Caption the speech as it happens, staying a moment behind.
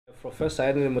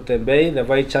Professor Mutembei, the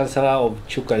Vice Chancellor of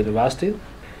Chuka University.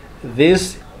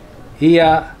 This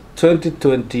year,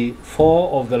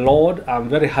 2024 of the Lord, I'm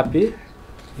very happy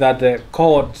that the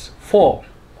cohort 4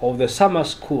 of the summer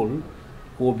school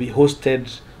will be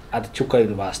hosted at Chuka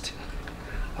University.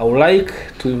 I would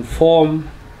like to inform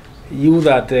you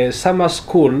that the summer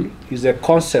school is a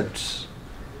concept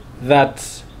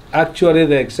that actually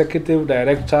the Executive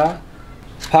Director,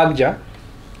 Pagja,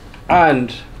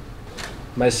 and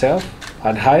myself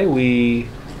and we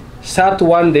sat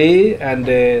one day and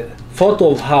thought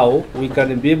of how we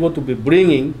can be able to be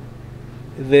bringing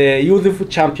the youthful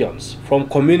champions from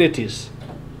communities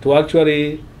to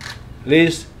actually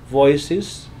raise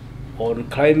voices on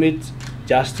climate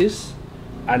justice,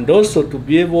 and also to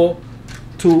be able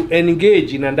to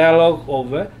engage in a dialogue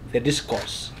of the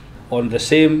discourse on the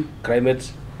same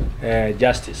climate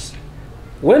justice.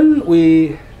 When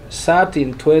we sat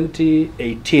in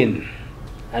 2018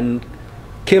 and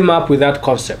came up with that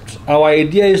concept, our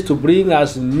idea is to bring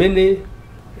as many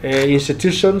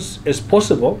institutions as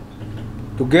possible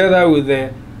together with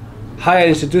the higher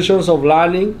institutions of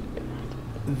learning,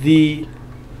 the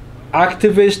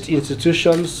activist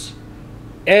institutions,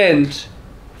 and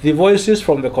the voices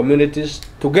from the communities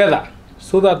together,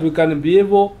 so that we can be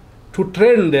able to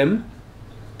train them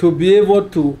to be able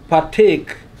to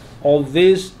partake of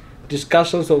these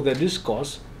discussions of the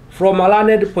discourse from a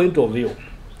learned point of view.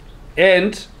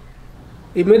 And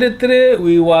immediately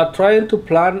we were trying to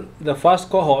plan the first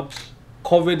cohort.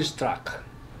 COVID struck,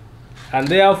 and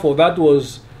therefore that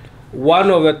was one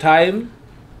of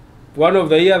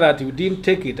the year that we didn't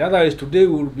take it. Otherwise today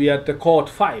we will be at the cohort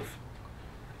 5.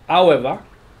 However,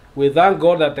 we thank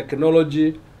God that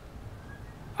technology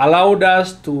allowed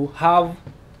us to have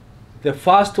the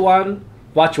first one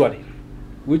virtually,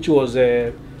 which was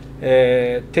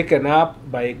taken up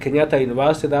by Kenyatta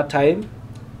University that time,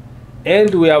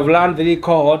 and we have learned 3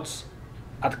 cohorts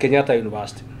at Kenyatta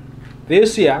University.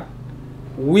 This year,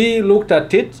 we looked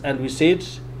at it and we said,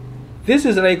 this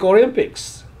is like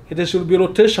Olympics. It should be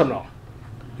rotational.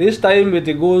 This time it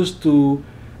goes to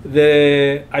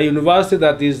a university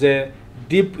that is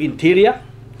deep interior,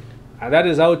 and that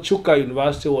is how Chuka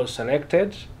University was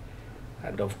selected.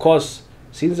 And of course,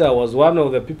 since I was one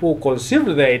of the people who conceived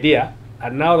the idea,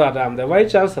 and now that I'm the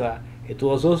Vice Chancellor, it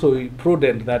was also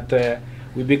prudent that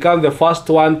we become the first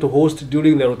one to host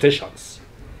during the rotations.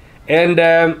 And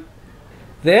the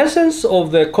essence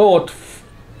of the cohort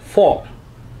 4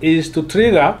 is to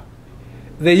trigger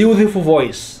the youthful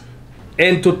voice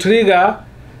and to trigger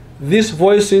these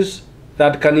voices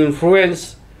that can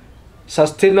influence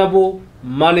sustainable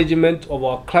management of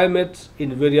our climate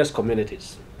in various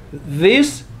communities.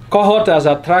 This cohort has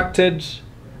attracted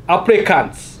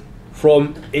applicants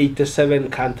from 87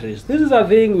 countries. This is a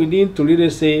thing we need to really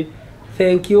say,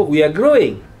 thank you, we are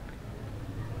growing.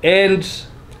 And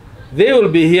they will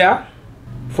be here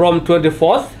from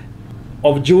 24th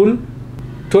of June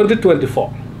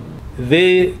 2024.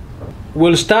 They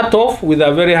will start off with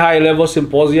a very high level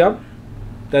symposium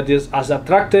that has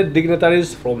attracted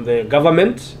dignitaries from the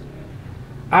government.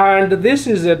 And this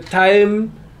is a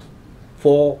time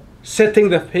for setting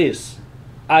the pace.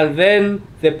 And then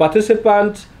the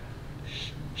participants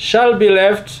shall be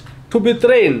left to be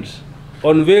trained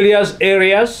on various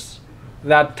areas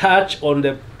that touch on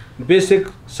the basic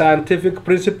scientific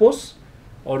principles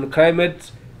on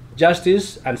climate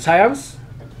justice and science.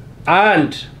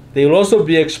 And they will also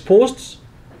be exposed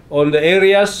on the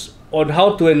areas on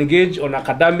how to engage on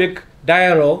academic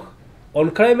dialogue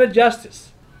on climate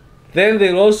justice. Then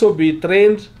they'll also be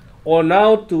trained on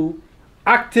how to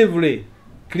actively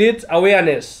create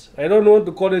awareness. I don't want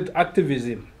to call it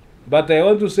activism, but I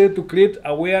want to say to create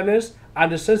awareness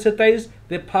and sensitize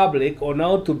the public on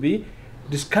how to be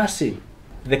discussing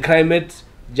the climate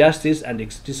justice and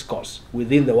its discourse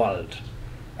within the world.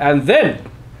 And then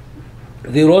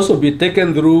they will also be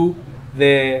taken through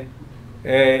the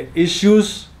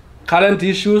current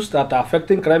issues that are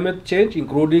affecting climate change,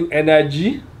 including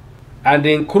energy and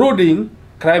including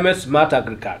climate smart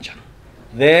agriculture.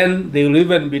 Then they will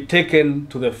even be taken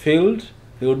to the field.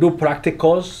 They will do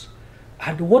practicals.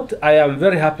 And what I am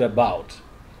very happy about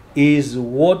is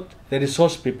what the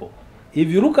resource people. If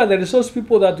you look at the resource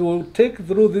people that will take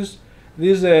through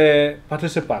these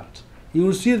participants, you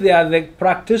will see they are the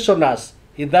practitioners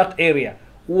in that area,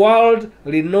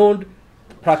 world-renowned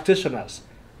practitioners.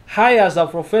 I, as a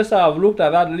professor, have looked at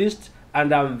that list,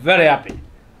 and I'm very happy.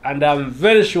 And I'm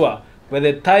very sure by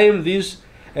the time these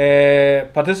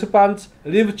participants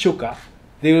leave Chuka,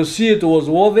 they will see it was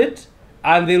worth it,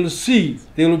 and they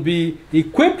will be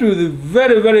equipped with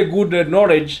very, very good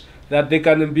knowledge that they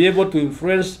can be able to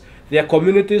influence their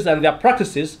communities and their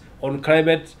practices on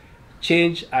climate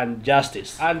change and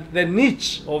justice. And the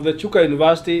niche of the Chuka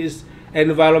University is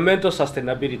environmental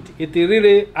sustainability. It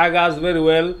really agrees very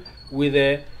well with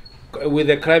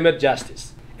the climate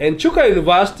justice. And Chuka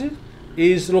University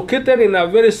is located in a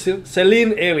very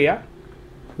saline area,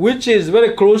 which is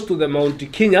very close to the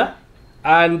Mount Kenya,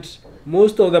 and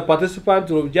most of the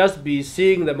participants will just be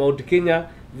seeing the Mount Kenya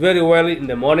very well in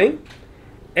the morning.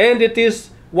 And it is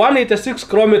 186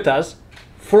 kilometers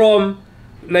from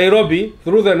Nairobi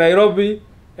through the Nairobi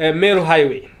Meru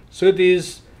Highway. So it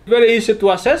is very easy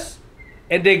to access.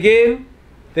 And again,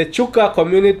 the Chuka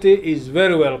community is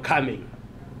very welcoming,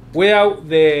 where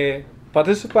the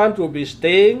participants will be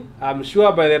staying. I'm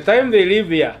sure by the time they leave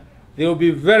here, they will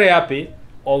be very happy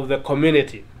of the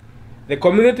community. The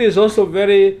community is also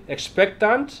very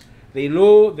expectant. They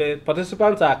know the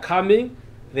participants are coming.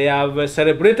 They have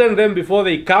celebrated them before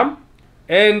they come.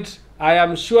 And I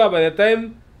am sure by the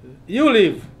time you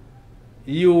leave,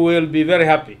 you will be very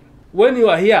happy. When you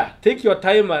are here, take your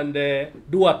time and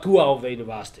do a tour of the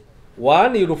university.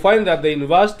 One, you will find that the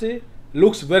university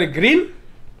looks very green.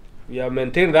 We have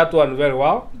maintained that one very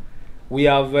well. We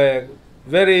have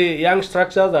very young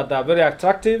structures that are very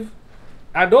attractive.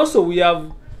 And also we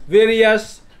have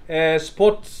various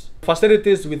sports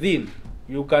facilities within.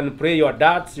 You can play your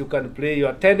darts, you can play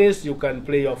your tennis, you can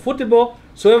play your football.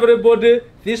 So everybody,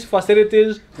 these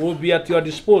facilities will be at your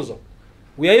disposal.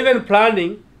 We are even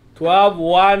planning to have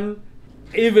one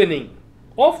evening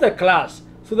of the class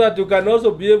so that you can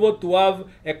also be able to have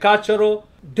a cultural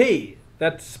day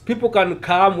that people can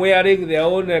come wearing their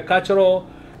own cultural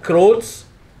clothes.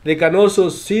 They can also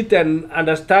sit and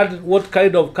understand what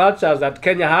kind of cultures that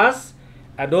Kenya has,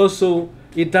 and also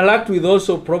interact with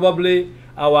also probably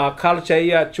our culture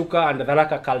here, Chuka and the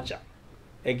Tharaka culture.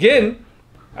 Again,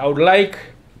 I would like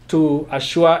to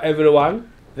assure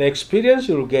everyone the experience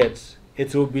you'll get,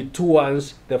 it will be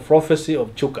towards the prophecy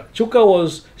of Chuka. Chuka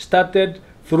was started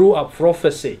through a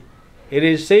prophecy. It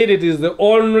is said it is the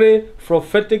only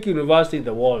prophetic university in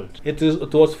the world. It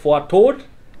was foretold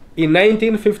in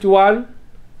 1951,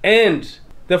 and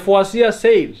the foreseer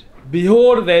said,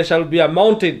 "Behold, there shall be a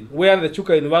mountain where the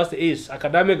Chuka University is,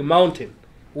 academic mountain,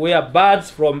 where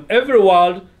birds from every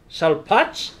world shall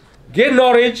perch, gain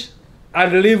knowledge,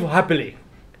 and live happily."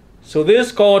 So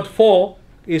this called for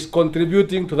is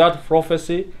contributing to that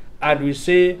prophecy, and we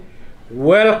say,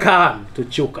 welcome to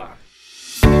Chuka.